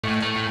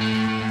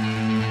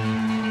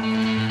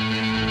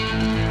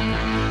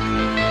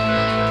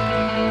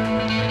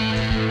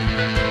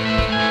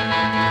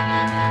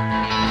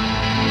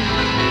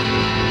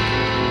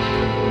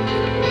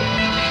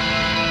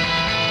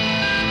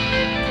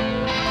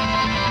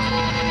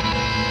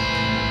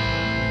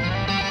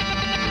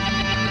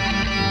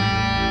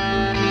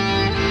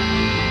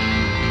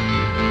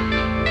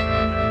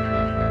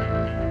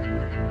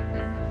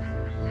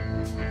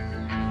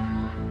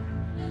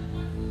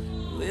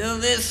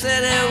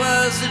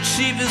was the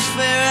cheapest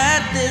fare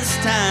at this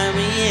time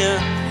of year.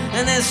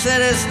 And they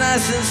said it's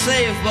nice and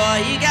safe, boy,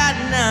 you got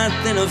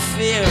nothing to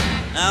fear.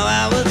 Now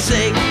I will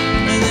take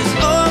this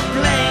old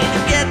plane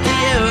to get to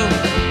you.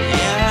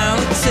 Yeah, I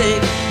will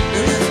take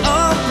this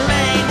old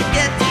plane to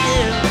get to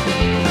you.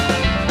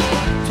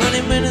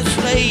 20 minutes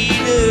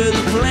later,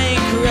 the plane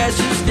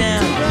crashes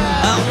down.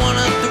 I one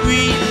of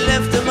three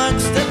left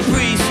amongst the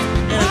priest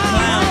and a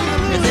clown.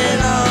 And then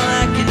all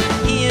I can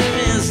hear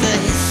is the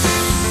hiss.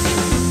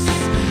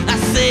 I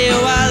say,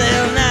 why the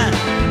hell not?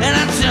 And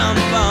I jump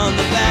on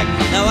the back.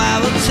 Now I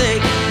will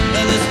take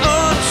this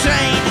old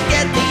train to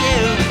get to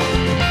you.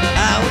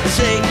 I will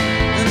take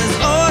this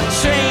old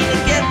train to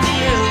get to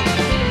you.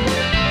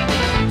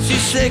 She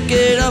said,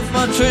 get off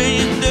my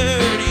train, you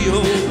dirty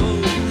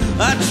hole.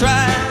 I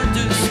tried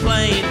to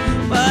explain,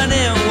 but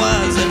it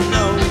was a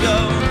no-go.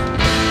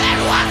 It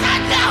was a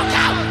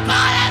no-go,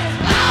 but it's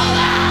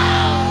no-go.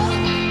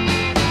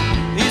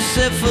 He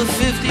said for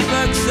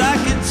 $50 I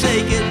could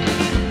take it.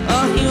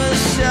 Oh, he was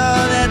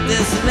sure that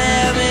this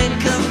living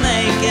could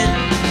make it.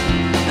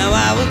 Now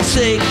I will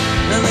take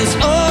this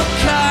old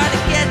car to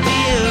get to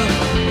you.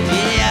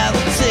 Yeah, I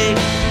will take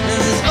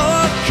this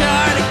old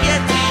car to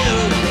get to you.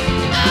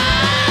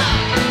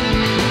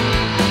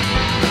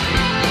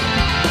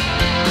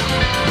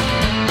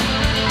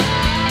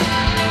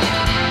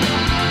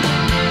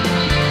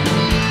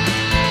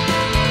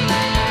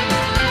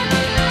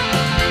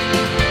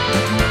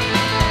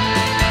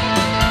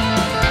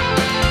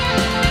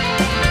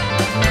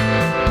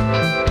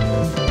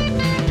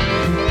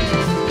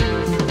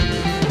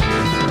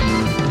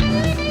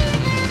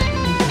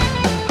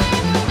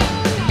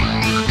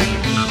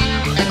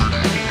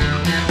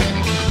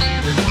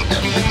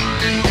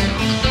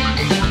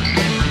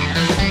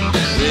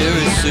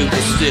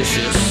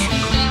 Superstitious.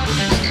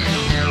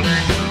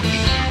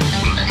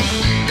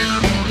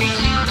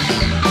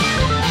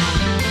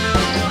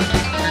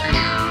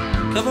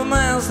 Couple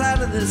miles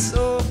out of this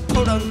old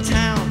podunk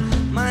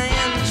town, my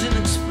engine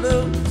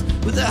explodes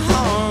with a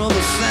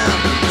horrible sound.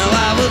 Now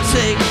I will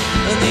take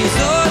these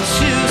old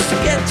shoes to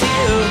get to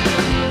you.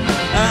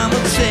 I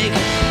will take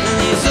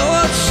these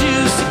old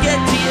shoes to get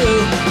to you.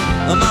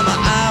 Oh, mama,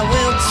 I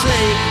will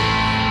take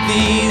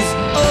these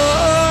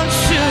old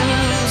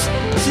shoes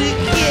to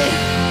get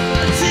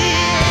to you.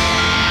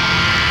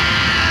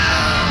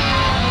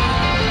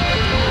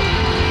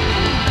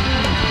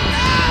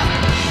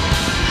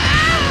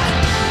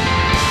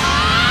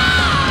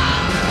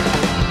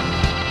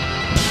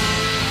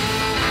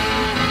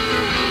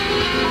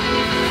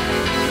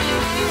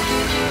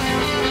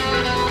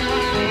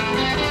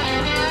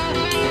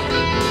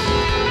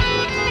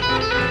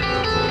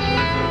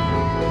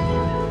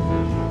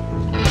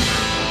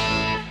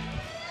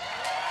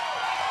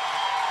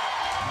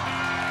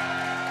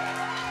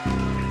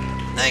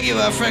 Thank you.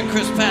 Our friend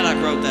Chris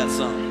Paddock wrote that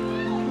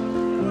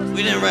song.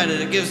 We didn't write it.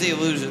 It gives the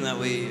illusion that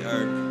we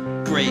are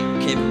great,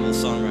 capable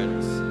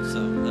songwriters.